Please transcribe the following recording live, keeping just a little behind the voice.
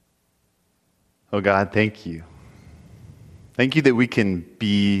Oh God, thank you. Thank you that we can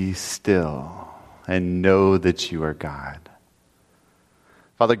be still and know that you are God.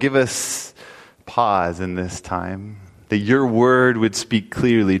 Father, give us pause in this time, that your word would speak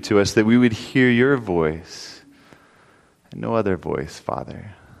clearly to us, that we would hear your voice and no other voice,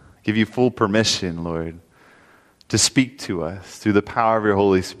 Father. Give you full permission, Lord, to speak to us through the power of your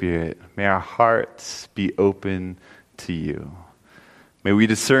Holy Spirit. May our hearts be open to you. May we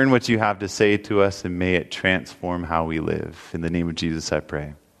discern what you have to say to us, and may it transform how we live. In the name of Jesus, I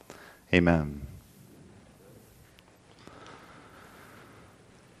pray. Amen.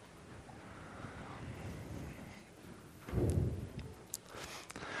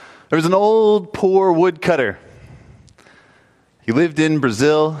 There was an old, poor woodcutter. He lived in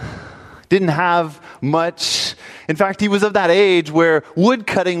Brazil, didn't have much. In fact, he was of that age where wood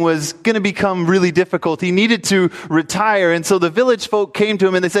cutting was going to become really difficult. He needed to retire. And so the village folk came to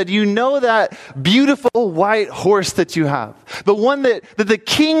him and they said, you know that beautiful white horse that you have? The one that the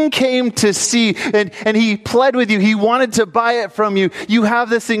king came to see, and he pled with you. He wanted to buy it from you. You have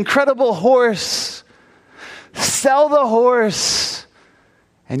this incredible horse. Sell the horse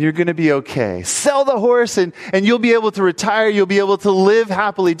and you're going to be okay. Sell the horse and you'll be able to retire. You'll be able to live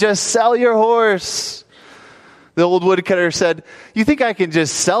happily. Just sell your horse. The old woodcutter said, you think I can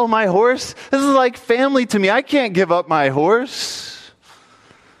just sell my horse? This is like family to me. I can't give up my horse.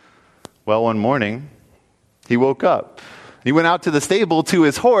 Well, one morning, he woke up. He went out to the stable to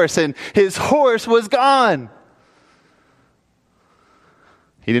his horse, and his horse was gone.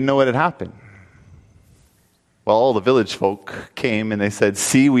 He didn't know what had happened. Well, all the village folk came and they said,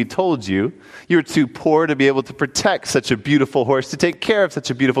 see, we told you. You're too poor to be able to protect such a beautiful horse, to take care of such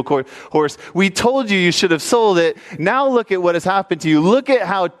a beautiful horse. We told you you should have sold it. Now look at what has happened to you. Look at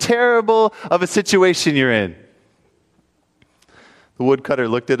how terrible of a situation you're in. The woodcutter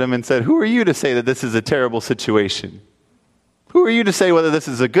looked at him and said, who are you to say that this is a terrible situation? Who are you to say whether this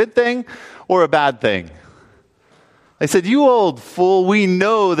is a good thing or a bad thing? They said, you old fool, we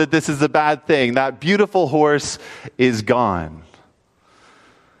know that this is a bad thing. That beautiful horse is gone.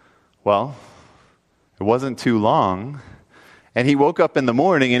 Well, it wasn't too long. And he woke up in the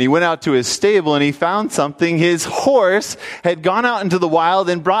morning and he went out to his stable and he found something. His horse had gone out into the wild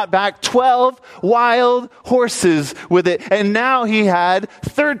and brought back 12 wild horses with it. And now he had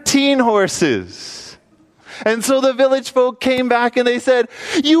 13 horses. And so the village folk came back and they said,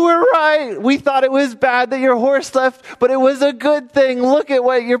 you were right. We thought it was bad that your horse left, but it was a good thing. Look at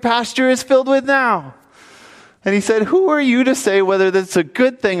what your pasture is filled with now. And he said, who are you to say whether that's a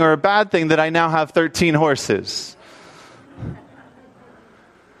good thing or a bad thing that I now have 13 horses?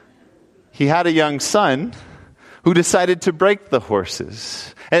 He had a young son who decided to break the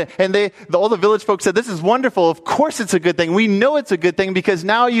horses. And all the village folks said, this is wonderful. Of course it's a good thing. We know it's a good thing because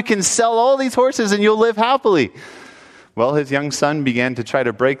now you can sell all these horses and you'll live happily. Well, his young son began to try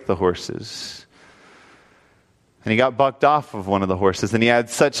to break the horses. And he got bucked off of one of the horses, and he had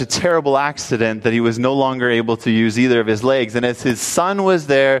such a terrible accident that he was no longer able to use either of his legs. And as his son was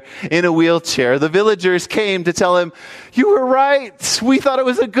there in a wheelchair, the villagers came to tell him, you were right. We thought it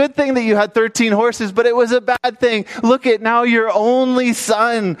was a good thing that you had 13 horses, but it was a bad thing. Look at now your only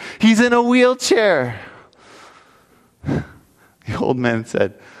son. He's in a wheelchair. The old man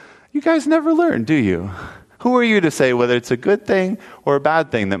said, you guys never learn, do you? Who are you to say whether it's a good thing or a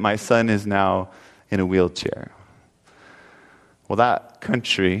bad thing that my son is now in a wheelchair? Well, that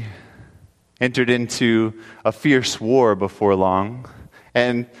country entered into a fierce war before long,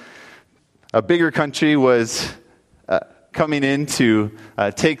 and a bigger country was coming in to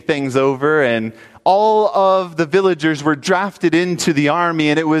take things over, and all of the villagers were drafted into the army,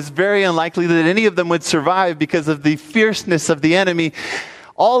 and it was very unlikely that any of them would survive because of the fierceness of the enemy.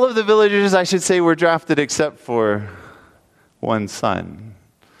 All of the villagers, I should say, were drafted except for one son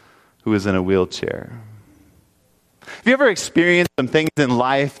who was in a wheelchair. Have you ever experienced some things in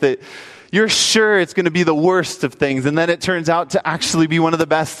life that you're sure it's going to be the worst of things, and then it turns out to actually be one of the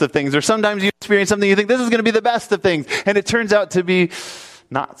best of things? Or sometimes you experience something you think this is going to be the best of things, and it turns out to be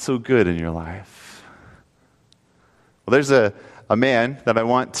not so good in your life. Well, there's a man that I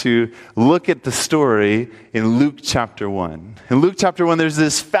want to look at the story in Luke chapter 1. In Luke chapter 1, there's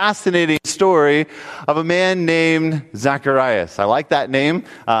this fascinating story of a man named Zacharias. I like that name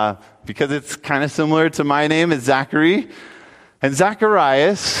because it's kind of similar to my name. It's Zachary. And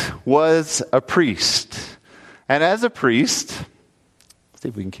Zacharias was a priest. And as a priest, let's see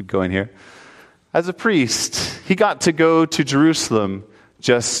if we can keep going here. As a priest, he got to go to Jerusalem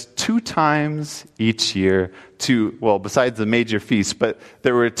just 2 times each year besides the major feasts, but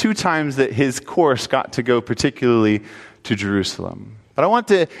there were 2 times that his course got to go particularly to Jerusalem. But But I want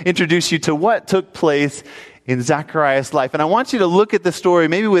to introduce you to what took place in Zechariah's life. And I want you to look at the story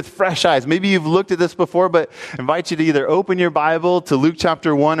maybe with fresh eyes. Maybe you've looked at this before, but I invite you to either open your Bible to Luke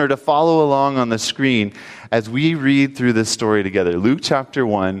chapter 1 or to follow along on the screen as we read through this story together. Luke chapter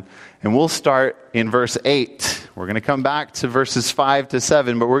 1, and we'll start in verse 8. We're going to come back to verses 5 to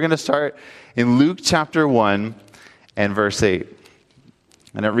 7, but we're going to start in Luke chapter 1 and verse 8.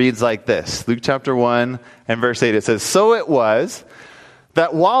 And it reads like this. Luke chapter 1 and verse 8. It says, "So it was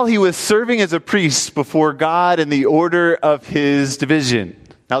that while he was serving as a priest before God in the order of his division."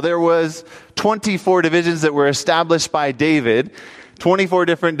 Now there was 24 divisions that were established by David, 24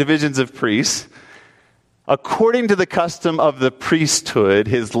 different divisions of priests. According to the custom of the priesthood,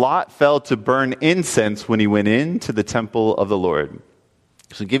 his lot fell to burn incense when he went into the temple of the Lord.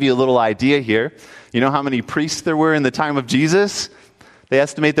 So to give you a little idea here, you know how many priests there were in the time of Jesus? They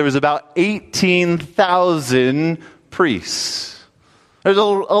estimate there was about 18,000 priests. There's a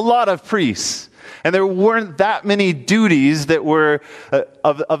lot of priests. And there weren't that many duties that were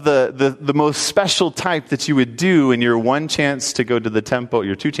of the most special type that you would do in your one chance to go to the temple,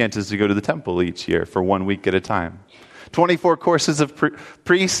 your two chances to go to the temple each year for 1 week at a time. 24 courses of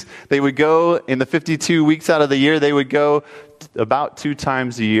priests. They would go in the 52 weeks out of the year. They would go about 2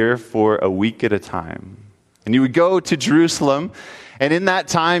 times a year for a week at a time. And you would go to Jerusalem. And in that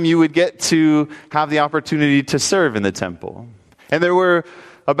time, you would get to have the opportunity to serve in the temple. And there were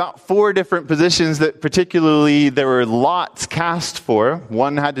about 4 different positions that particularly there were lots cast for.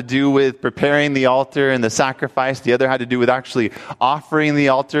 One had to do with preparing the altar and the sacrifice. The other had to do with actually offering the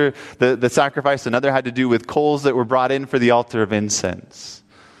altar, the sacrifice. Another had to do with coals that were brought in for the altar of incense.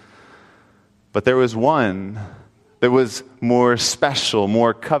 But there was one that was more special,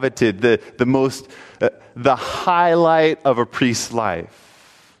 more coveted, the highlight of a priest's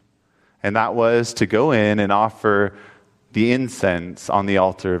life. And that was to go in and offer the incense on the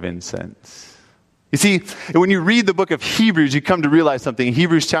altar of incense. You see, when you read the book of Hebrews, you come to realize something. In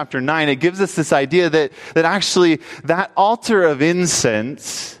Hebrews chapter 9, it gives us this idea that actually that altar of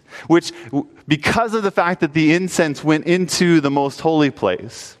incense, which because of the fact that the incense went into the most holy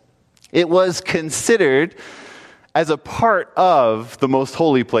place, it was considered as a part of the most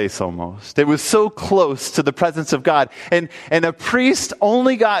holy place almost. It was so close to the presence of God. And a priest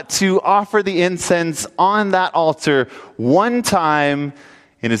only got to offer the incense on that altar one time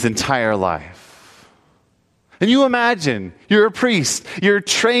in his entire life. And you imagine, you're a priest, you're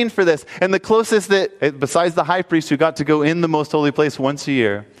trained for this, and the closest that, besides the high priest who got to go in the most holy place once a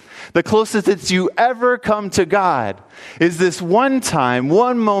year, the closest that you ever come to God is this one time,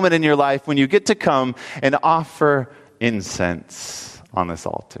 one moment in your life when you get to come and offer incense on this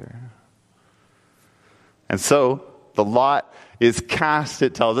altar. And so the lot is cast,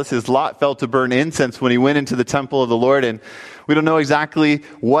 it tells us. His lot fell to burn incense when he went into the temple of the Lord. And we don't know exactly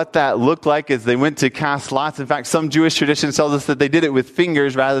what that looked like as they went to cast lots. In fact, some Jewish tradition tells us that they did it with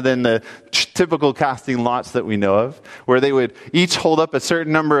fingers rather than the typical casting lots that we know of, where they would each hold up a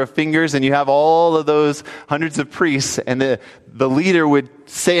certain number of fingers, and you have all of those hundreds of priests, and the leader would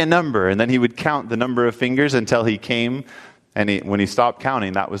say a number, and then he would count the number of fingers until he came, and when he stopped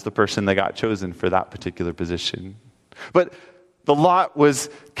counting, that was the person that got chosen for that particular position. But the lot was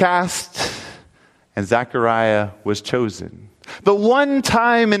cast, and Zechariah was chosen. The one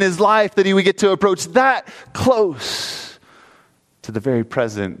time in his life that he would get to approach that close to the very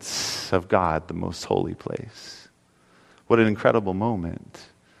presence of God, the most holy place. What an incredible moment.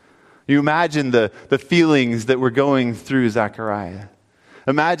 You imagine the feelings that were going through Zechariah.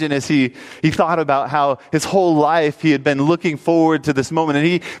 Imagine as he thought about how his whole life he had been looking forward to this moment,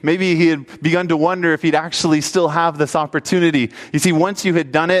 and maybe he had begun to wonder if he'd actually still have this opportunity. You see, once you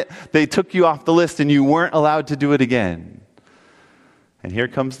had done it, they took you off the list and you weren't allowed to do it again. And here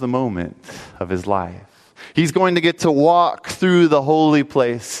comes the moment of his life. He's going to get to walk through the holy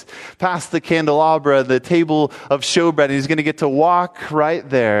place, past the candelabra, the table of showbread, and he's going to get to walk right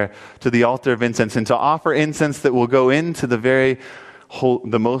there to the altar of incense and to offer incense that will go into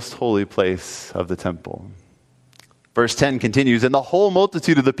the most holy place of the temple. Verse 10 continues, "And the whole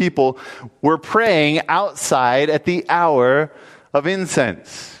multitude of the people were praying outside at the hour of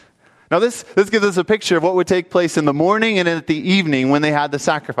incense." Now this gives us a picture of what would take place in the morning and at the evening when they had the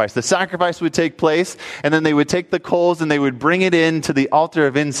sacrifice. The sacrifice would take place, and then they would take the coals and they would bring it in to the altar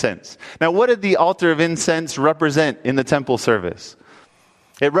of incense. Now what did the altar of incense represent in the temple service?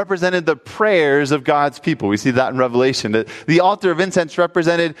 It represented the prayers of God's people. We see that in Revelation. The altar of incense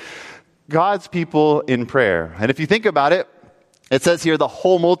represented God's people in prayer. And if you think about it, it says here the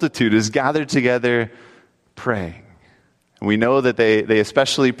whole multitude is gathered together praying. And we know that they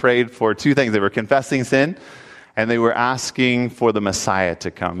especially prayed for 2 things. They were confessing sin, and they were asking for the Messiah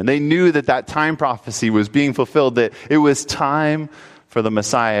to come. And they knew that that time prophecy was being fulfilled, that it was time for the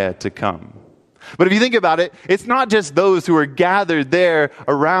Messiah to come. But if you think about it, it's not just those who are gathered there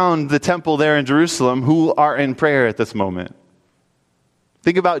around the temple there in Jerusalem who are in prayer at this moment.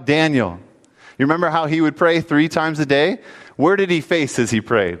 Think about Daniel. You remember how he would pray 3 times a day? Where did he face as he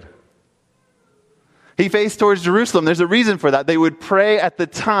prayed? He faced towards Jerusalem. There's a reason for that. They would pray at the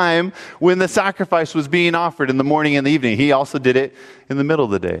time when the sacrifice was being offered in the morning and the evening. He also did it in the middle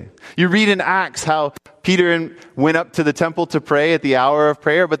of the day. You read in Acts how Peter went up to the temple to pray at the hour of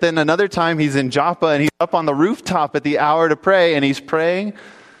prayer, but then another time he's in Joppa and he's up on the rooftop at the hour to pray, and he's praying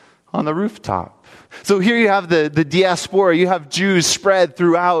on the rooftop. So here you have the diaspora. You have Jews spread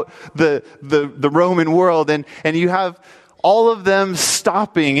throughout the Roman world, and you have all of them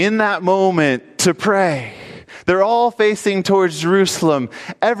stopping in that moment to pray. They're all facing towards Jerusalem.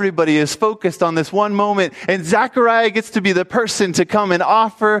 Everybody is focused on this one moment, and Zechariah gets to be the person to come and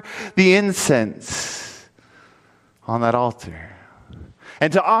offer the incense on that altar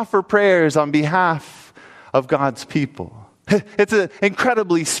and to offer prayers on behalf of God's people. It's an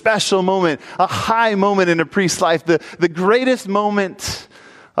incredibly special moment, a high moment in a priest's life, the greatest moment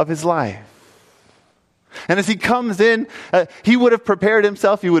of his life. And as he comes in, he would have prepared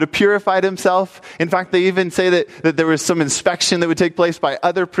himself. He would have purified himself. In fact, they even say that there was some inspection that would take place by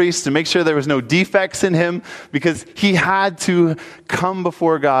other priests to make sure there was no defects in him, because he had to come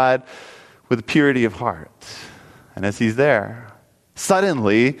before God with purity of heart. And as he's there,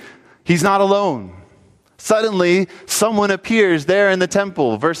 suddenly, he's not alone. Suddenly, someone appears there in the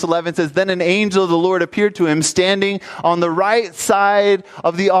temple. Verse 11 says, "Then an angel of the Lord appeared to him standing on the right side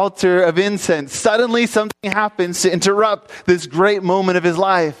of the altar of incense." Suddenly, something happens to interrupt this great moment of his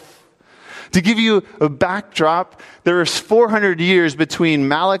life. To give you a backdrop, there is 400 years between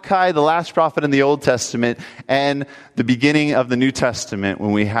Malachi, the last prophet in the Old Testament, and the beginning of the New Testament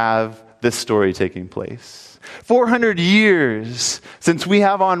when we have this story taking place. 400 years since we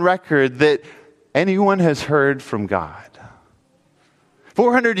have on record that anyone has heard from God.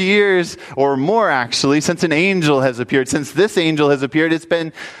 400 years or more, actually, since an angel has appeared. Since this angel has appeared, it's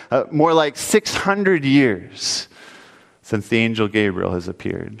been more like 600 years since the angel Gabriel has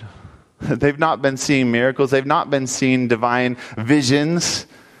appeared. They've not been seeing miracles. They've not been seeing divine visions.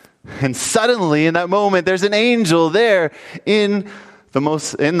 And suddenly, in that moment, there's an angel there in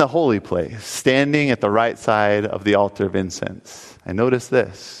the holy place, standing at the right side of the altar of incense. And notice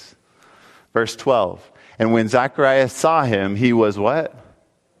this. Verse 12, "And when Zacharias saw him, he was" what?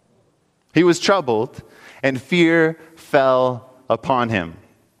 He was troubled, and fear fell upon him.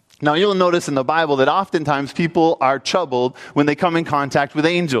 Now you'll notice in the Bible that oftentimes people are troubled when they come in contact with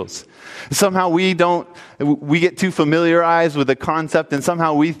angels. Somehow we get too familiarized with the concept, and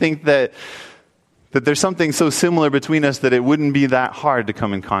somehow we think that there's something so similar between us that it wouldn't be that hard to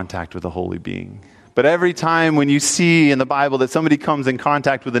come in contact with a holy being. But every time when you see in the Bible that somebody comes in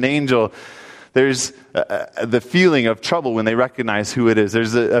contact with an angel, there's the feeling of trouble when they recognize who it is.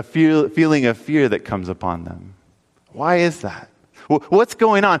 There's a feeling of fear that comes upon them. Why is that? What's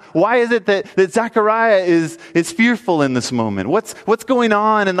going on? Why is it that Zechariah is fearful in this moment? What's going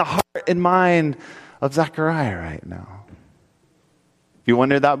on in the heart and mind of Zechariah right now? You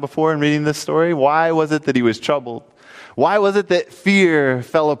wondered that before in reading this story? Why was it that he was troubled? Why was it that fear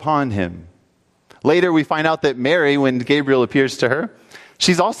fell upon him? Later we find out that Mary, when Gabriel appears to her,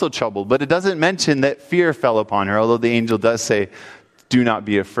 she's also troubled, but it doesn't mention that fear fell upon her, although the angel does say, "Do not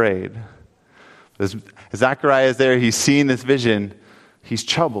be afraid." As Zechariah is there, he's seeing this vision, he's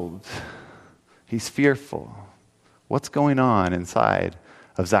troubled, he's fearful. What's going on inside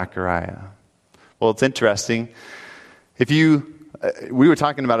of Zechariah? Well, it's interesting. We were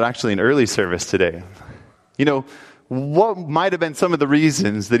talking about it actually in early service today. What might have been some of the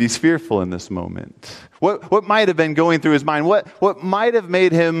reasons that he's fearful in this moment? What might have been going through his mind? What might have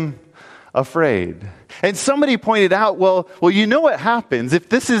made him afraid? And somebody pointed out, well, you know what happens if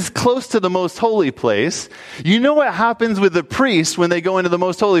this is close to the most holy place. You know what happens with the priests when they go into the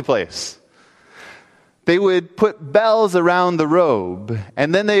most holy place. They would put bells around the robe,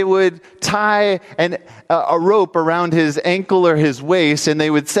 and then they would tie a rope around his ankle or his waist, and they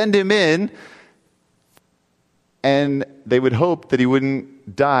would send him in. And they would hope that he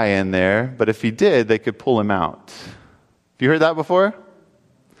wouldn't die in there, but if he did, they could pull him out. Have you heard that before?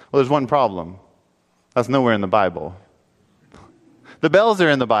 Well, there's one problem. That's nowhere in the Bible. The bells are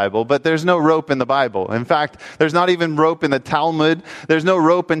in the Bible, but there's no rope in the Bible. In fact, there's not even rope in the Talmud. There's no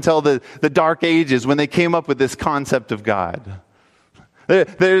rope until the Dark Ages when they came up with this concept of God.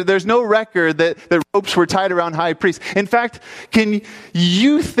 There's no record that ropes were tied around high priests. In fact, can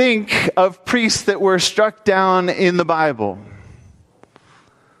you think of priests that were struck down in the Bible?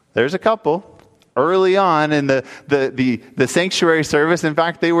 There's a couple. Early on in the sanctuary service, in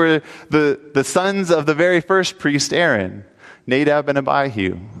fact, they were the sons of the very first priest, Aaron, Nadab and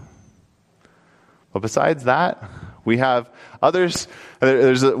Abihu. But besides that, we have others.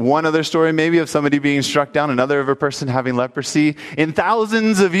 There's one other story maybe of somebody being struck down, another of a person having leprosy. In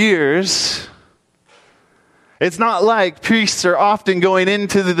thousands of years, it's not like priests are often going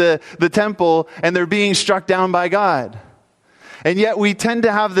into the temple and they're being struck down by God. And yet we tend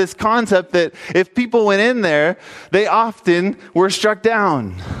to have this concept that if people went in there, they often were struck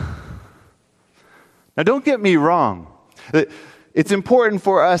down. Now don't get me wrong. It's important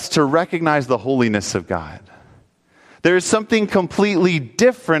for us to recognize the holiness of God. There is something completely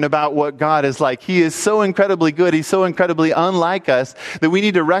different about what God is like. He is so incredibly good. He's so incredibly unlike us that we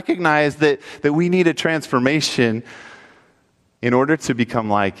need to recognize that we need a transformation in order to become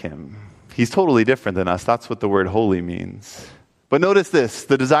like Him. He's totally different than us. That's what the word holy means. But notice this,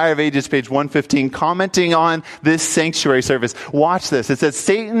 the Desire of Ages, page 115, commenting on this sanctuary service. Watch this. It says,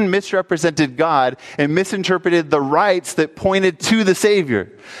 Satan misrepresented God and misinterpreted the rites that pointed to the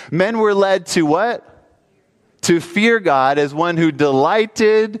Savior. Men were led to what? To fear God as one who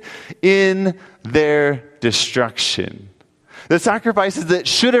delighted in their destruction. The sacrifices that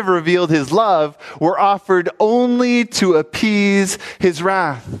should have revealed His love were offered only to appease His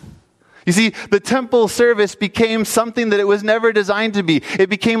wrath. You see, the temple service became something that it was never designed to be. It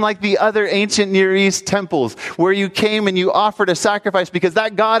became like the other ancient Near East temples, where you came and you offered a sacrifice because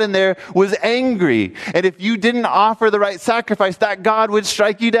that God in there was angry. And if you didn't offer the right sacrifice, that God would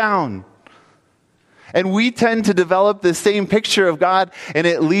strike you down. And we tend to develop the same picture of God, and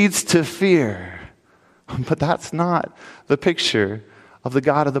it leads to fear. But that's not the picture of the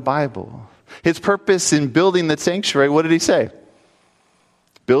God of the Bible. His purpose in building the sanctuary, what did He say?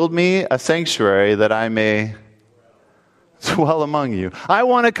 Build me a sanctuary that I may dwell among you. I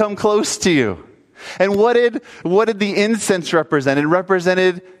want to come close to you. And what did the incense represent? It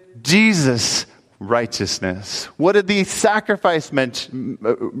represented Jesus' righteousness. What did the sacrifice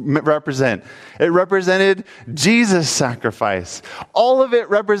represent? It represented Jesus' sacrifice. All of it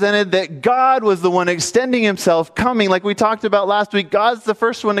represented that God was the one extending Himself, coming. Like we talked about last week, God's the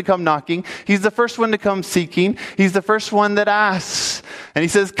first one to come knocking. He's the first one to come seeking. He's the first one that asks. And He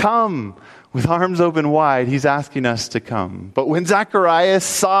says, come. With arms open wide, He's asking us to come. But when Zacharias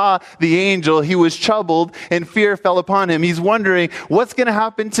saw the angel, he was troubled and fear fell upon him. He's wondering, what's going to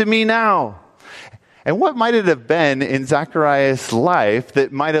happen to me now? And what might it have been in Zacharias' life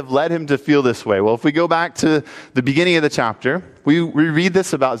that might have led him to feel this way? Well, if we go back to the beginning of the chapter, we read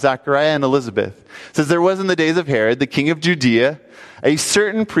this about Zachariah and Elizabeth. It says, there was in the days of Herod, the king of Judea, a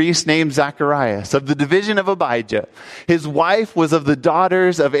certain priest named Zacharias of the division of Abijah. His wife was of the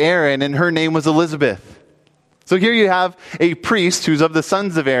daughters of Aaron, and her name was Elizabeth. So here you have a priest who's of the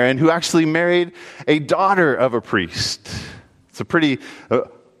sons of Aaron who actually married a daughter of a priest. It's a pretty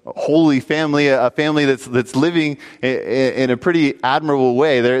holy family, a family that's living in a pretty admirable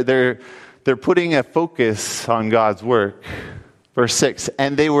way. They're putting a focus on God's work. Verse 6,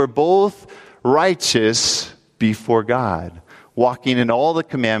 and they were both righteous before God, walking in all the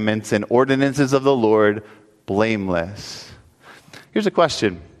commandments and ordinances of the Lord, blameless. Here's a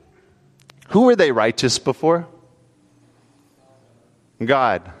question. Who were they righteous before?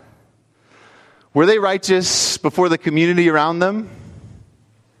 God. Were they righteous before the community around them?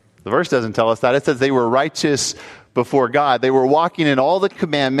 The verse doesn't tell us that. It says they were righteous before God. They were walking in all the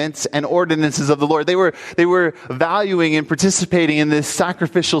commandments and ordinances of the Lord. They were valuing and participating in this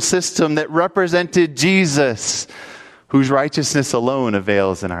sacrificial system that represented Jesus, whose righteousness alone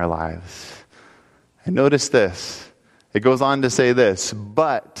avails in our lives. And notice this. It goes on to say this,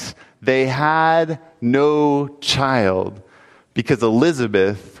 but they had no child because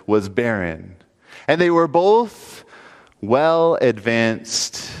Elizabeth was barren. And they were both well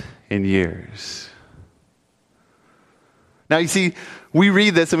advanced in years. Now you see, we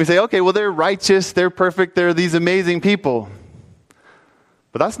read this and we say, okay, well, they're righteous, they're perfect, they're these amazing people.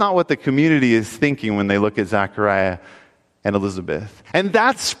 But that's not what the community is thinking when they look at Zachariah and Elizabeth. And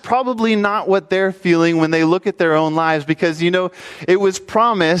that's probably not what they're feeling when they look at their own lives, because, it was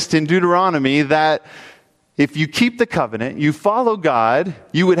promised in Deuteronomy that if you keep the covenant, you follow God,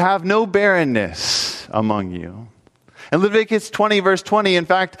 you would have no barrenness among you. And Leviticus 20, verse 20, in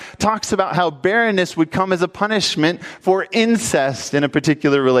fact, talks about how barrenness would come as a punishment for incest in a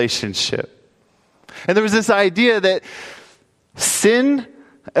particular relationship. And there was this idea that sin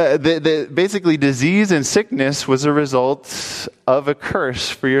basically disease and sickness was a result of a curse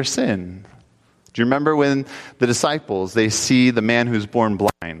for your sin. Do you remember when the disciples, they see the man who's born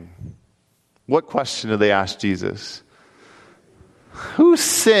blind? What question do they ask Jesus? Whose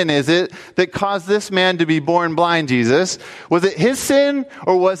sin is it that caused this man to be born blind, Jesus? Was it his sin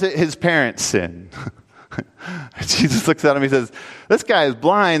or was it his parents' sin? Jesus looks at him and he says, this guy is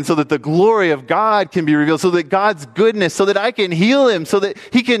blind so that the glory of God can be revealed, so that God's goodness, so that I can heal him, so that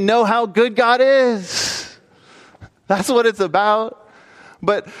he can know how good God is. That's what it's about.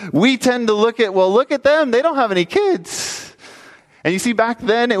 But we tend to look at them. They don't have any kids. And you see, back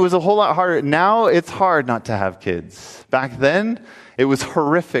then it was a whole lot harder. Now it's hard not to have kids. Back then, it was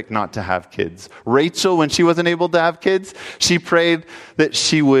horrific not to have kids. Rachel, when she wasn't able to have kids, she prayed that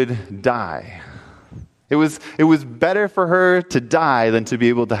she would die. It was better for her to die than to be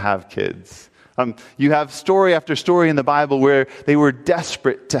able to have kids. You have story after story in the Bible where they were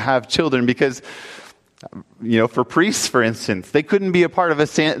desperate to have children because, for priests, for instance, they couldn't be a part of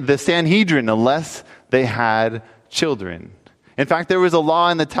the Sanhedrin unless they had children. In fact, there was a law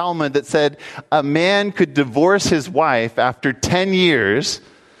in the Talmud that said a man could divorce his wife after 10 years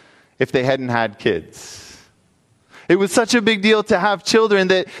if they hadn't had kids. It was such a big deal to have children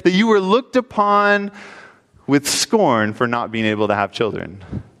that you were looked upon with scorn for not being able to have children.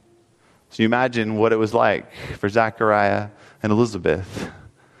 So you imagine what it was like for Zechariah and Elizabeth.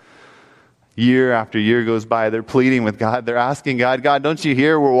 Year after year goes by, they're pleading with God. They're asking God, don't you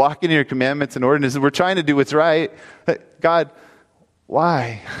hear? We're walking in your commandments and ordinances. We're trying to do what's right. God,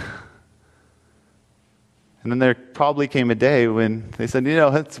 why? And then there probably came a day when they said,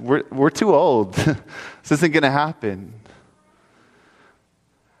 we're too old. This isn't going to happen.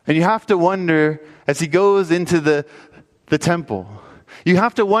 And you have to wonder, as he goes into the temple, you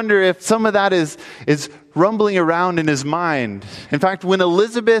have to wonder if some of that is rumbling around in his mind. In fact, when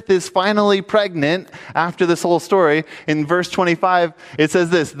Elizabeth is finally pregnant, after this whole story, in verse 25, it says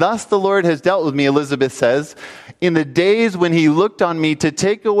this, "Thus the Lord has dealt with me," Elizabeth says, "in the days when he looked on me to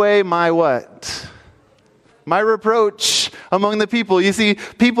take away my" what? "My reproach among the people." You see,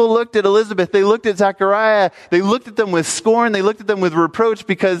 people looked at Elizabeth, they looked at Zechariah, they looked at them with scorn, they looked at them with reproach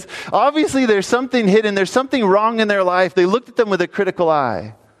because obviously there's something hidden, there's something wrong in their life. They looked at them with a critical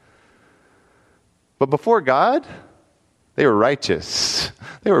eye. But before God, they were righteous.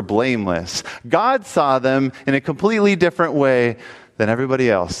 They were blameless. God saw them in a completely different way than everybody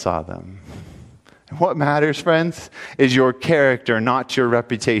else saw them. And what matters, friends, is your character, not your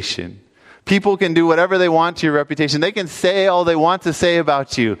reputation. People can do whatever they want to your reputation. They can say all they want to say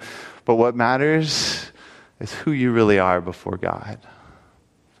about you. But what matters is who you really are before God.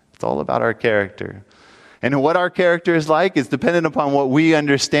 It's all about our character. And what our character is like is dependent upon what we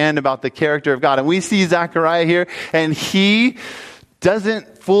understand about the character of God. And we see Zechariah here, and he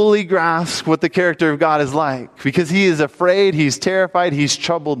doesn't fully grasp what the character of God is like because he is afraid, he's terrified, he's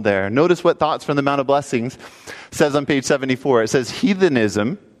troubled there. Notice what Thoughts from the Mount of Blessings says on page 74. It says,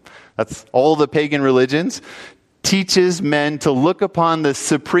 heathenism, that's all the pagan religions, teaches men to look upon the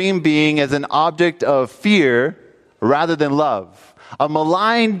supreme being as an object of fear rather than love. A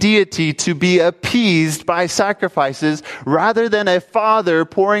malign deity to be appeased by sacrifices rather than a father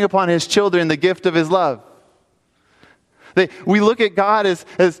pouring upon his children the gift of his love. We look at God as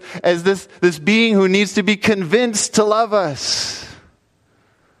this being who needs to be convinced to love us.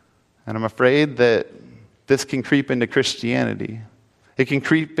 And I'm afraid that this can creep into Christianity. It can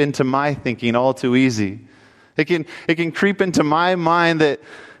creep into my thinking all too easy. It can creep into my mind that,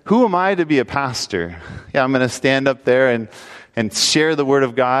 who am I to be a pastor? Yeah, I'm going to stand up there and share the word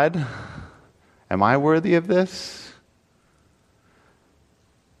of God. Am I worthy of this?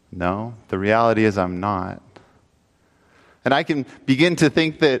 No, the reality is I'm not. And I can begin to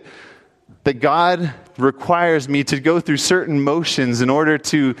think that God requires me to go through certain motions in order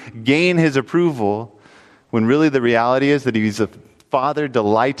to gain his approval, when really the reality is that he's a father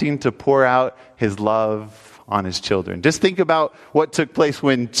delighting to pour out his love on his children. Just think about what took place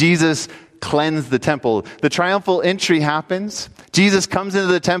when Jesus cleansed the temple. The triumphal entry happens. Jesus comes into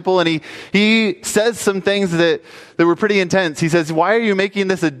the temple and he says some things that were pretty intense. He says, "Why are you making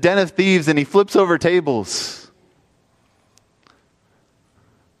this a den of thieves?" And he flips over tables.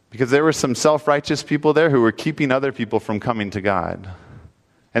 Because there were some self-righteous people there who were keeping other people from coming to God.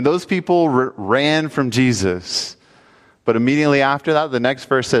 And those people ran from Jesus. But immediately after that, the next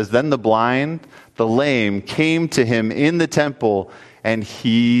verse says, "Then the blind, the lame came to him in the temple, and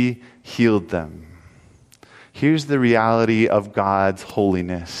he healed them." Here's the reality of God's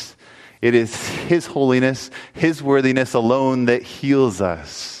holiness. It is his holiness, his worthiness alone that heals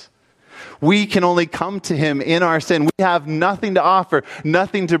us. We can only come to him in our sin. We have nothing to offer,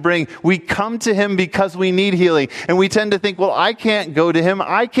 nothing to bring. We come to him because we need healing. And we tend to think, well, I can't go to him.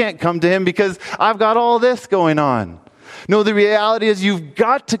 I can't come to him because I've got all this going on. No, the reality is you've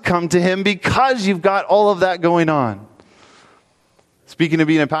got to come to him because you've got all of that going on. Speaking of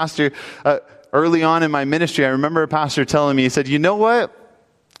being a pastor, early on in my ministry, I remember a pastor telling me, he said, you know what?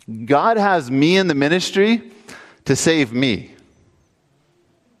 God has me in the ministry to save me.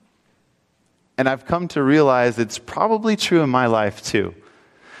 And I've come to realize it's probably true in my life too.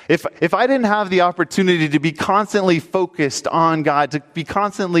 If I didn't have the opportunity to be constantly focused on God, to be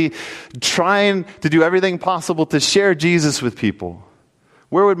constantly trying to do everything possible to share Jesus with people,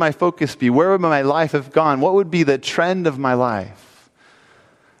 where would my focus be? Where would my life have gone? What would be the trend of my life?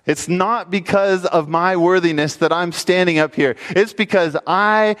 It's not because of my worthiness that I'm standing up here. It's because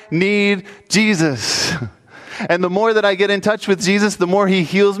I need Jesus. And the more that I get in touch with Jesus, the more he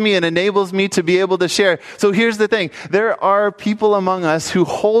heals me and enables me to be able to share. So here's the thing. There are people among us who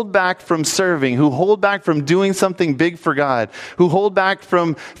hold back from serving, who hold back from doing something big for God, who hold back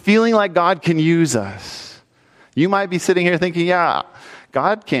from feeling like God can use us. You might be sitting here thinking, yeah,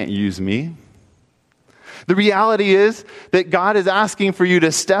 God can't use me. The reality is that God is asking for you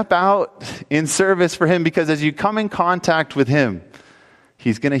to step out in service for him, because as you come in contact with him,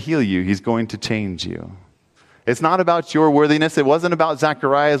 he's going to heal you. He's going to change you. It's not about your worthiness. It wasn't about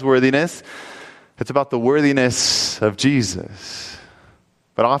Zechariah's worthiness. It's about the worthiness of Jesus.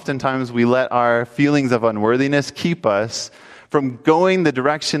 But oftentimes we let our feelings of unworthiness keep us from going the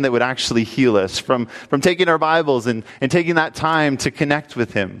direction that would actually heal us, from taking our Bibles and taking that time to connect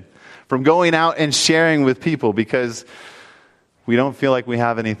with him, from going out and sharing with people because we don't feel like we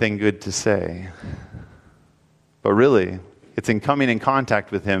have anything good to say. But really, it's in coming in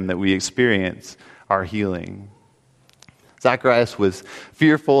contact with him that we experience our healing. Zacharias was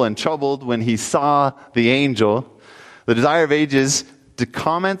fearful and troubled when he saw the angel. The Desire of Ages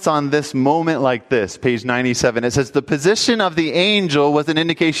comments on this moment like this, page 97. It says, the position of the angel was an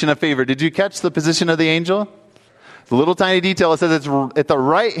indication of favor. Did you catch the position of the angel? It's a little tiny detail. It says it's at the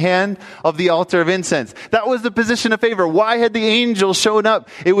right hand of the altar of incense. That was the position of favor. Why had the angel shown up?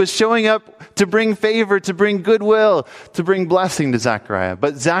 It was showing up to bring favor, to bring goodwill, to bring blessing to Zechariah.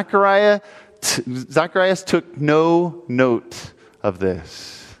 But Zacharias took no note of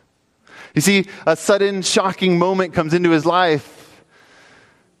this. You see, a sudden, shocking moment comes into his life,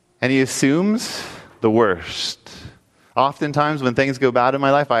 and he assumes the worst. Oftentimes, when things go bad in my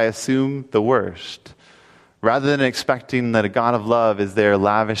life, I assume the worst, rather than expecting that a God of love is there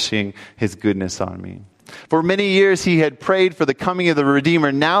lavishing his goodness on me. For many years, he had prayed for the coming of the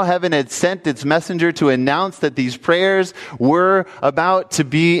Redeemer. Now heaven had sent its messenger to announce that these prayers were about to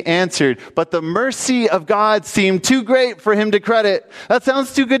be answered. But the mercy of God seemed too great for him to credit. That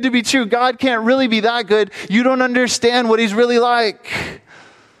sounds too good to be true. God can't really be that good. You don't understand what he's really like.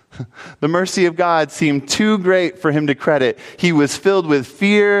 The mercy of God seemed too great for him to credit. He was filled with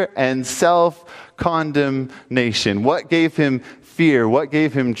fear and self-condemnation. What gave him fear? What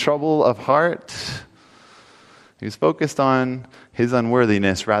gave him trouble of heart? He was focused on his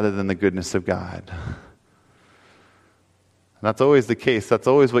unworthiness rather than the goodness of God. And that's always the case. That's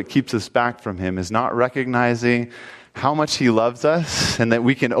always what keeps us back from him, is not recognizing how much he loves us and that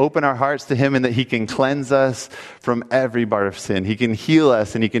we can open our hearts to him and that he can cleanse us from every bar of sin. He can heal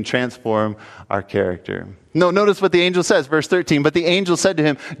us and he can transform our character. No, notice what the angel says, verse 13. But the angel said to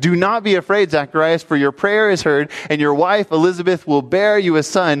him, do not be afraid, Zacharias, for your prayer is heard, and your wife Elizabeth will bear you a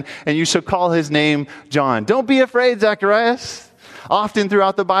son, and you shall call his name John. Don't be afraid, Zacharias. Often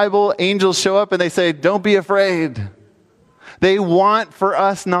throughout the Bible, angels show up and they say, don't be afraid. They want for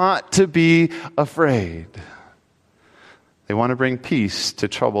us not to be afraid. They want to bring peace to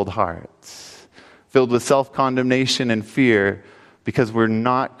troubled hearts, filled with self-condemnation and fear, because we're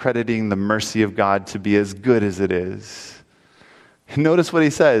not crediting the mercy of God to be as good as it is. Notice what he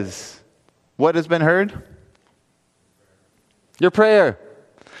says. What has been heard? Your prayer.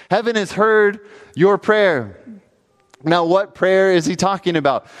 Heaven has heard your prayer. Now, what prayer is he talking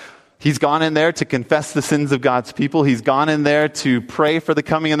about? He's gone in there to confess the sins of God's people. He's gone in there to pray for the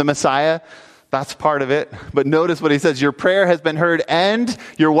coming of the Messiah. That's part of it. But notice what he says. Your prayer has been heard, and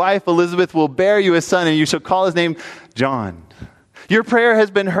your wife Elizabeth will bear you a son, and you shall call his name John. Your prayer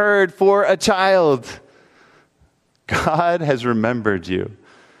has been heard for a child. God has remembered you.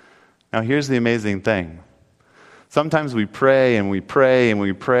 Now here's the amazing thing. Sometimes we pray and we pray and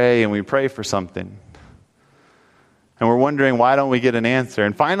we pray and we pray for something. And we're wondering, why don't we get an answer?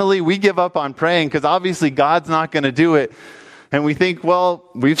 And finally, we give up on praying because obviously God's not going to do it. And we think, well,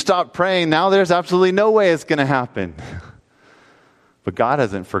 we've stopped praying. Now there's absolutely no way it's going to happen. But God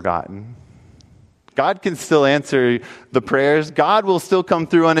hasn't forgotten. God can still answer the prayers. God will still come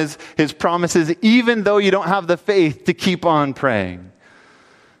through on his promises, even though you don't have the faith to keep on praying.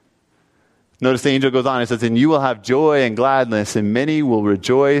 Notice the angel goes on, it says, and you will have joy and gladness, and many will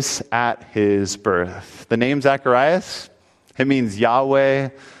rejoice at his birth. The name Zacharias, it means Yahweh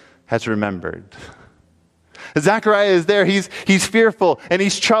has remembered. Zechariah is there. He's fearful and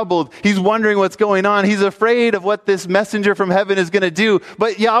he's troubled. He's wondering what's going on. He's afraid of what this messenger from heaven is going to do.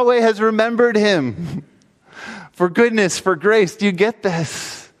 But Yahweh has remembered him. For goodness, for grace. Do you get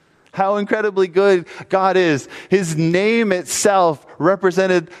this? How incredibly good God is. His name itself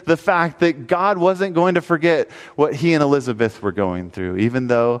represented the fact that God wasn't going to forget what he and Elizabeth were going through, even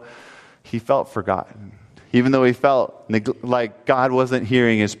though he felt forgotten, even though he felt like God wasn't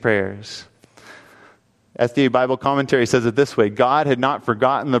hearing his prayers. SDA Bible Commentary says it this way: God had not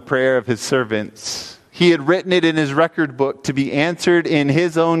forgotten the prayer of his servants. He had written it in his record book to be answered in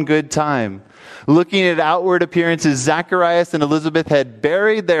his own good time. Looking at outward appearances, Zacharias and Elizabeth had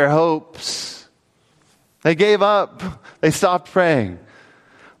buried their hopes. They gave up. They stopped praying.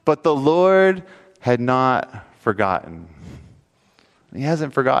 But the Lord had not forgotten. He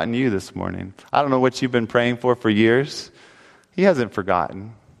hasn't forgotten you this morning. I don't know what you've been praying for years. He hasn't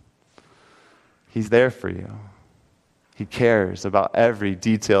forgotten. He's there for you. He cares about every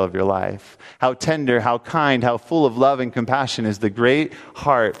detail of your life. How tender, how kind, how full of love and compassion is the great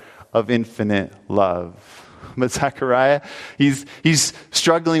heart of infinite love. But Zechariah, he's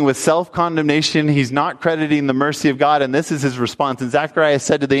struggling with self-condemnation. He's not crediting the mercy of God, and this is his response. And Zechariah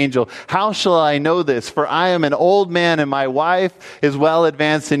said to the angel, how shall I know this? For I am an old man, and my wife is well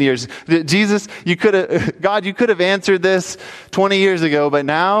advanced in years. Jesus, God, you could have answered this 20 years ago, but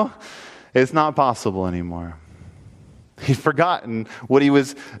now it's not possible anymore. He'd forgotten what he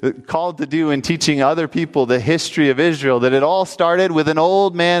was called to do in teaching other people the history of Israel, that it all started with an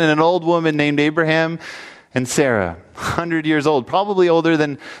old man and an old woman named Abraham and Sarah, 100 years old, probably older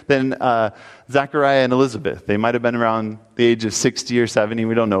than Zechariah and Elizabeth. They might have been around the age of 60 or 70.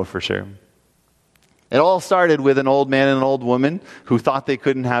 We don't know for sure. It all started with an old man and an old woman who thought they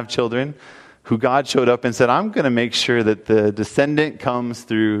couldn't have children, who God showed up and said, I'm going to make sure that the descendant comes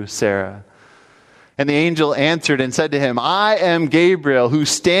through Sarah. And the angel answered and said to him, I am Gabriel, who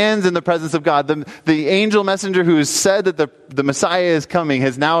stands in the presence of God. The angel messenger who has said that the Messiah is coming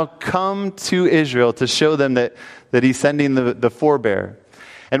has now come to Israel to show them that he's sending the forebearer,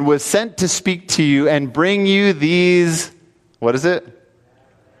 and was sent to speak to you and bring you these, what is it?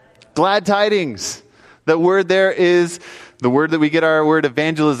 Glad tidings. The word there is the word that we get our word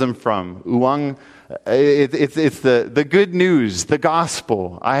evangelism from. Uwang, it's the good news, the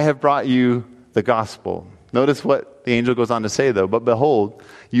gospel. I have brought you the gospel. Notice what the angel goes on to say, though. But behold,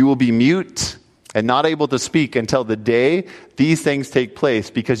 you will be mute and not able to speak until the day these things take place,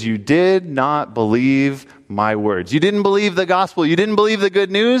 because you did not believe my words. You didn't believe the gospel. You didn't believe the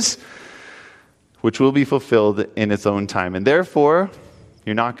good news, which will be fulfilled in its own time. And therefore,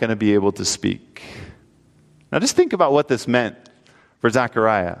 you're not going to be able to speak. Now just think about what this meant for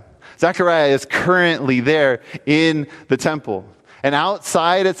Zechariah. Zechariah is currently there in the temple. And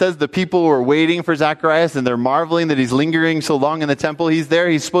outside, it says the people were waiting for Zacharias, and they're marveling that he's lingering so long in the temple. He's there.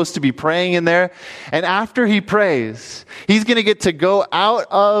 He's supposed to be praying in there. And after he prays, he's going to get to go out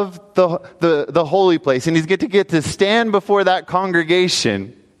of the holy place, and he's going to get to stand before that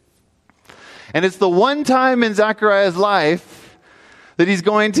congregation. And it's the one time in Zechariah's life that he's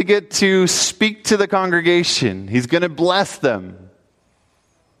going to get to speak to the congregation. He's going to bless them.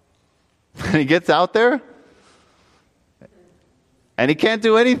 And he gets out there, and he can't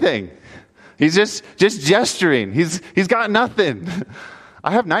do anything. He's just gesturing. He's got nothing.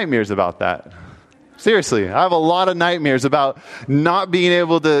 I have nightmares about that. Seriously, I have a lot of nightmares about not being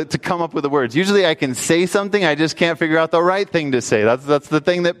able to come up with the words. Usually I can say something, I just can't figure out the right thing to say. That's the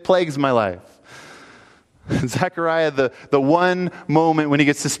thing that plagues my life. Zechariah, the one moment when he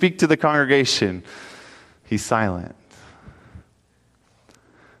gets to speak to the congregation, he's silent.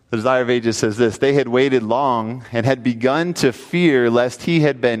 The Desire of Ages says this: they had waited long and had begun to fear lest he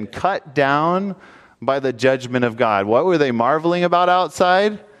had been cut down by the judgment of God. What were they marveling about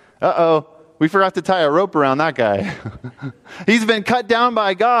outside? Uh-oh, we forgot to tie a rope around that guy. He's been cut down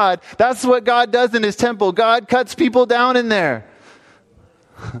by God. That's what God does in his temple. God cuts people down in there.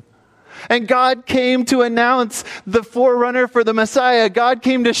 And God came to announce the forerunner for the Messiah. God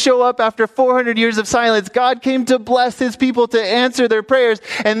came to show up after 400 years of silence. God came to bless his people, to answer their prayers.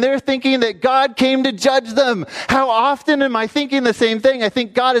 And they're thinking that God came to judge them. How often am I thinking the same thing? I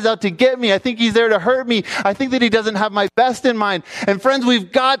think God is out to get me. I think he's there to hurt me. I think that he doesn't have my best in mind. And friends,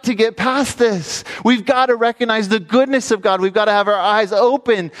 we've got to get past this. We've got to recognize the goodness of God. We've got to have our eyes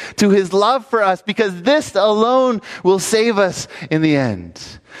open to his love for us, because this alone will save us in the end.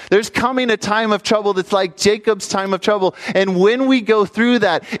 There's coming a time of trouble that's like Jacob's time of trouble. And when we go through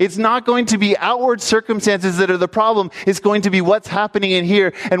that, it's not going to be outward circumstances that are the problem. It's going to be what's happening in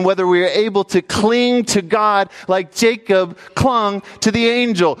here and whether we are able to cling to God like Jacob clung to the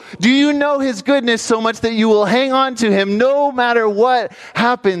angel. Do you know his goodness so much that you will hang on to him no matter what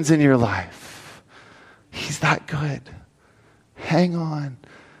happens in your life? He's that good. Hang on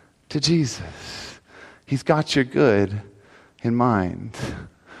to Jesus. He's got your good in mind.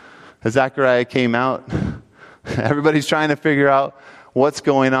 As Zechariah came out, everybody's trying to figure out what's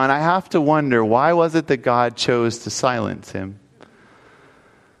going on. I have to wonder, why was it that God chose to silence him?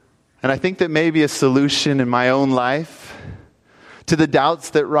 And I think that maybe a solution in my own life to the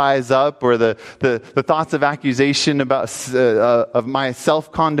doubts that rise up, or the thoughts of accusation about of my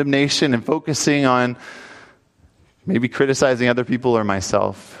self-condemnation and focusing on maybe criticizing other people or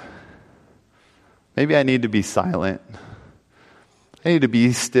myself. Maybe I need to be silent. I need to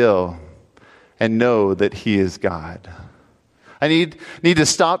be still and know that he is God. I need to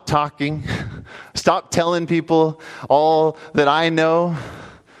stop talking, stop telling people all that I know,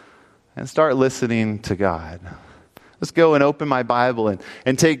 and start listening to God. Let's go and open my Bible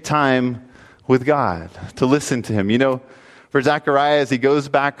and take time with God to listen to him. You know, for Zechariah, as he goes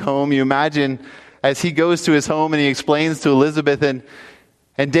back home, you imagine as he goes to his home and he explains to Elizabeth,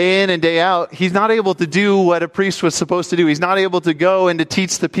 and day in and day out, he's not able to do what a priest was supposed to do. He's not able to go and to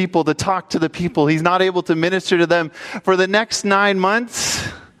teach the people, to talk to the people. He's not able to minister to them. For the next 9 months,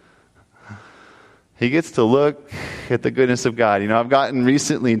 he gets to look at the goodness of God. You know, I've gotten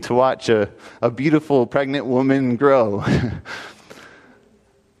recently to watch a beautiful pregnant woman grow.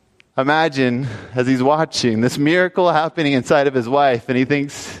 Imagine, as he's watching, this miracle happening inside of his wife, and he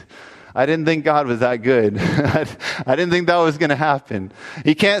thinks, I didn't think God was that good. I didn't think that was going to happen.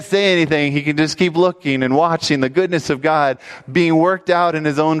 He can't say anything. He can just keep looking and watching the goodness of God being worked out in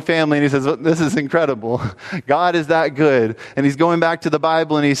his own family. And he says, this is incredible. God is that good. And he's going back to the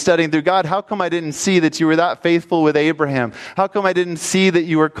Bible and he's studying through, God, how come I didn't see that you were that faithful with Abraham? How come I didn't see that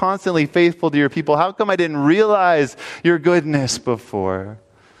you were constantly faithful to your people? How come I didn't realize your goodness before?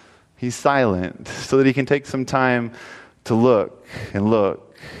 He's silent so that he can take some time to look and look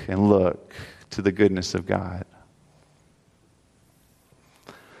and look to the goodness of God.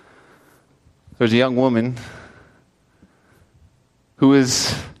 There's a young woman who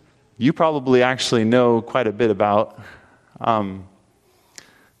is, you probably actually know quite a bit about.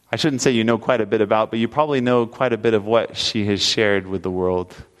 I shouldn't say you know quite a bit about, but you probably know quite a bit of what she has shared with the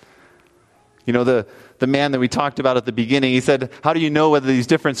world. You know, the man that we talked about at the beginning, he said, how do you know whether these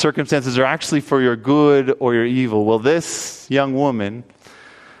different circumstances are actually for your good or your evil? Well, this young woman,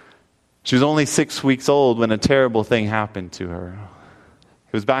 she was only 6 weeks old when a terrible thing happened to her.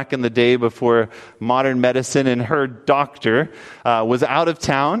 It was back in the day before modern medicine, and her doctor was out of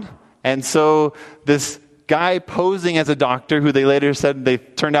town. And so this guy posing as a doctor, who they later said they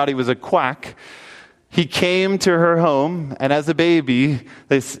turned out he was a quack, he came to her home, and as a baby,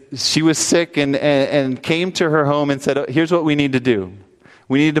 she was sick and came to her home and said, here's what we need to do.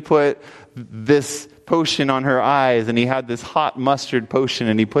 We need to put this potion on her eyes. And he had this hot mustard potion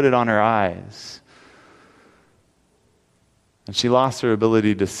and he put it on her eyes. And she lost her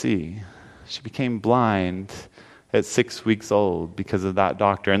ability to see. She became blind at 6 weeks old because of that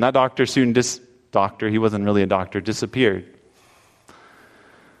doctor. And that doctor soon he wasn't really a doctor, disappeared.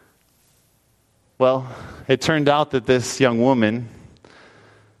 Well, it turned out that this young woman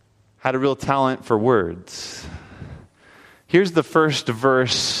had a real talent for words. Here's the first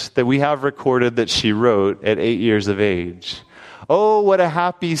verse that we have recorded that she wrote at 8 years of age. Oh, what a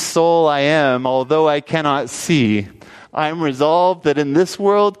happy soul I am, although I cannot see. I am resolved that in this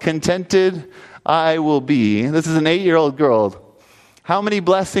world contented I will be. This is an 8-year-old girl. How many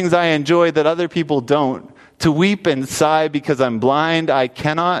blessings I enjoy that other people don't. To weep and sigh because I'm blind, I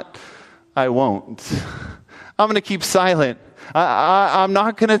cannot, I won't. I'm going to keep silent. I'm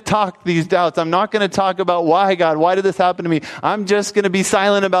not going to talk these doubts. I'm not going to talk about why, God, why did this happen to me? I'm just going to be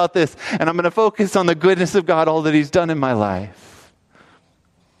silent about this. And I'm going to focus on the goodness of God, all that he's done in my life.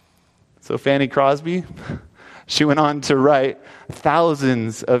 So Fanny Crosby, she went on to write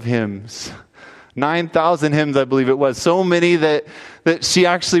thousands of hymns 9,000 hymns, I believe it was. So many that she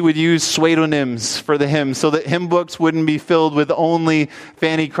actually would use pseudonyms for the hymns so that hymn books wouldn't be filled with only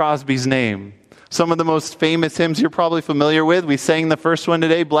Fanny Crosby's name. Some of the most famous hymns you're probably familiar with. We sang the first one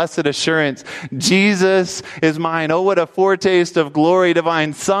today, Blessed Assurance. Jesus is mine. Oh, what a foretaste of glory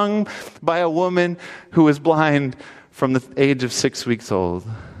divine, sung by a woman who was blind from the age of 6 weeks old.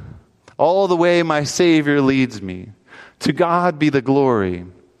 All the way my Savior leads me. To God be the glory.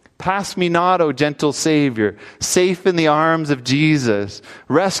 Pass me not, O gentle Savior, safe in the arms of Jesus.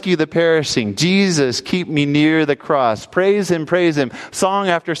 Rescue the perishing. Jesus, keep me near the cross. Praise Him, praise Him. Song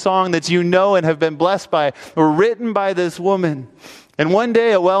after song that you know and have been blessed by were written by this woman. And one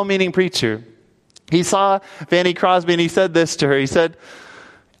day, a well-meaning preacher, he saw Fanny Crosby and he said this to her. He said,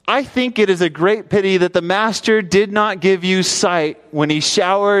 I think it is a great pity that the Master did not give you sight when He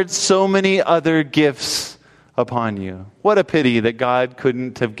showered so many other gifts upon you. What a pity that God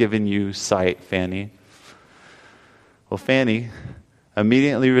couldn't have given you sight, Fanny. Well, Fanny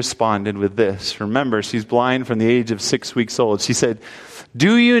immediately responded with this. Remember, she's blind from the age of 6 weeks old. She said,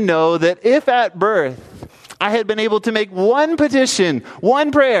 do you know that if at birth I had been able to make one petition,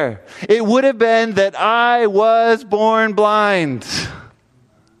 one prayer, it would have been that I was born blind.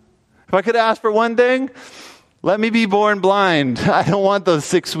 If I could ask for one thing, let me be born blind. I don't want those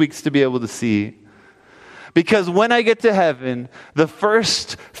 6 weeks to be able to see. Because when I get to heaven, the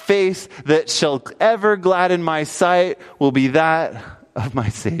first face that shall ever gladden my sight will be that of my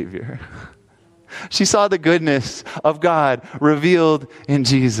Savior. She saw the goodness of God revealed in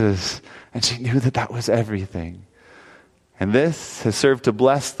Jesus, and she knew that that was everything. And this has served to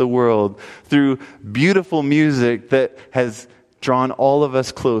bless the world through beautiful music that has drawn all of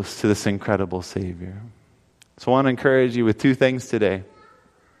us close to this incredible Savior. So I want to encourage you with two things today.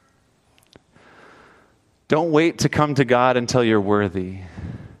 Don't wait to come to God until you're worthy.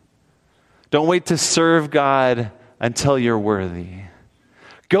 Don't wait to serve God until you're worthy.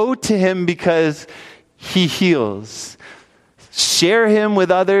 Go to Him because He heals. Share Him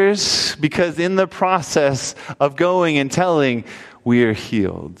with others because in the process of going and telling, we are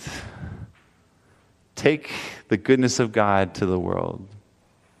healed. Take the goodness of God to the world.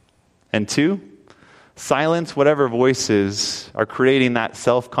 And two, silence whatever voices are creating that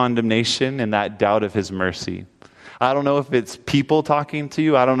self-condemnation and that doubt of His mercy. I don't know if it's people talking to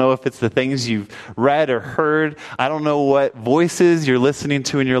you. I don't know if it's the things you've read or heard. I don't know what voices you're listening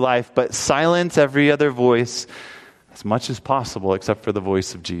to in your life, but silence every other voice as much as possible except for the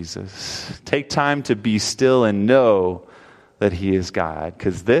voice of Jesus. Take time to be still and know that He is God,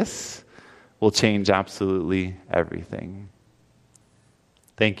 because this will change absolutely everything.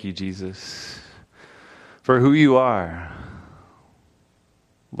 Thank you, Jesus, for who you are.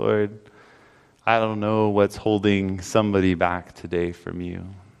 Lord, I don't know what's holding somebody back today from you.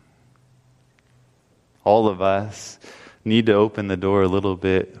 All of us need to open the door a little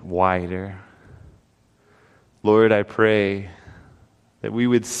bit wider. Lord, I pray that we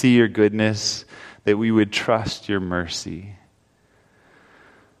would see your goodness, that we would trust your mercy.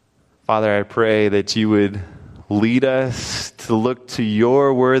 Father, I pray that you would lead us to look to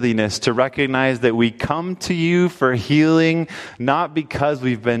your worthiness, to recognize that we come to you for healing, not because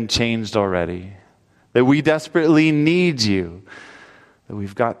we've been changed already, that we desperately need you, that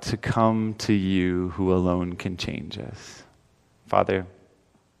we've got to come to you who alone can change us. Father,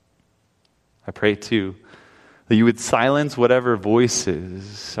 I pray too that you would silence whatever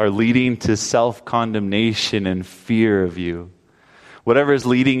voices are leading to self-condemnation and fear of you. Whatever is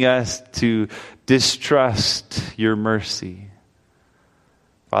leading us to distrust your mercy.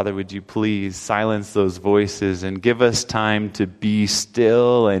 Father, would you please silence those voices and give us time to be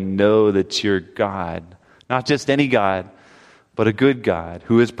still and know that you're God. Not just any God, but a good God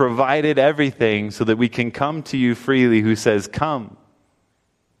who has provided everything so that we can come to you freely, who says, come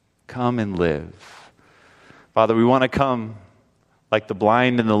and live. Father, we want to come like the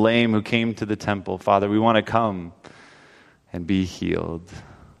blind and the lame who came to the temple. Father, we want to come and be healed.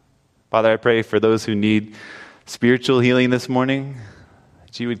 Father, I pray for those who need spiritual healing this morning,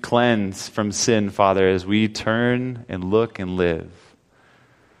 that you would cleanse from sin, Father, as we turn and look and live.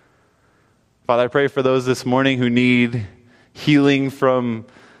 Father, I pray for those this morning who need healing from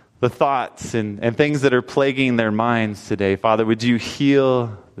the thoughts and things that are plaguing their minds today. Father, would you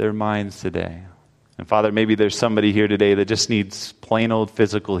heal their minds today? And Father, maybe there's somebody here today that just needs plain old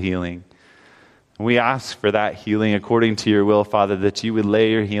physical healing. We ask for that healing according to your will, Father, that you would lay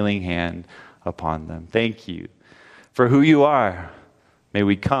your healing hand upon them. Thank you for who you are. May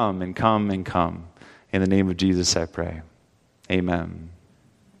we come and come and come. In the name of Jesus, I pray. Amen.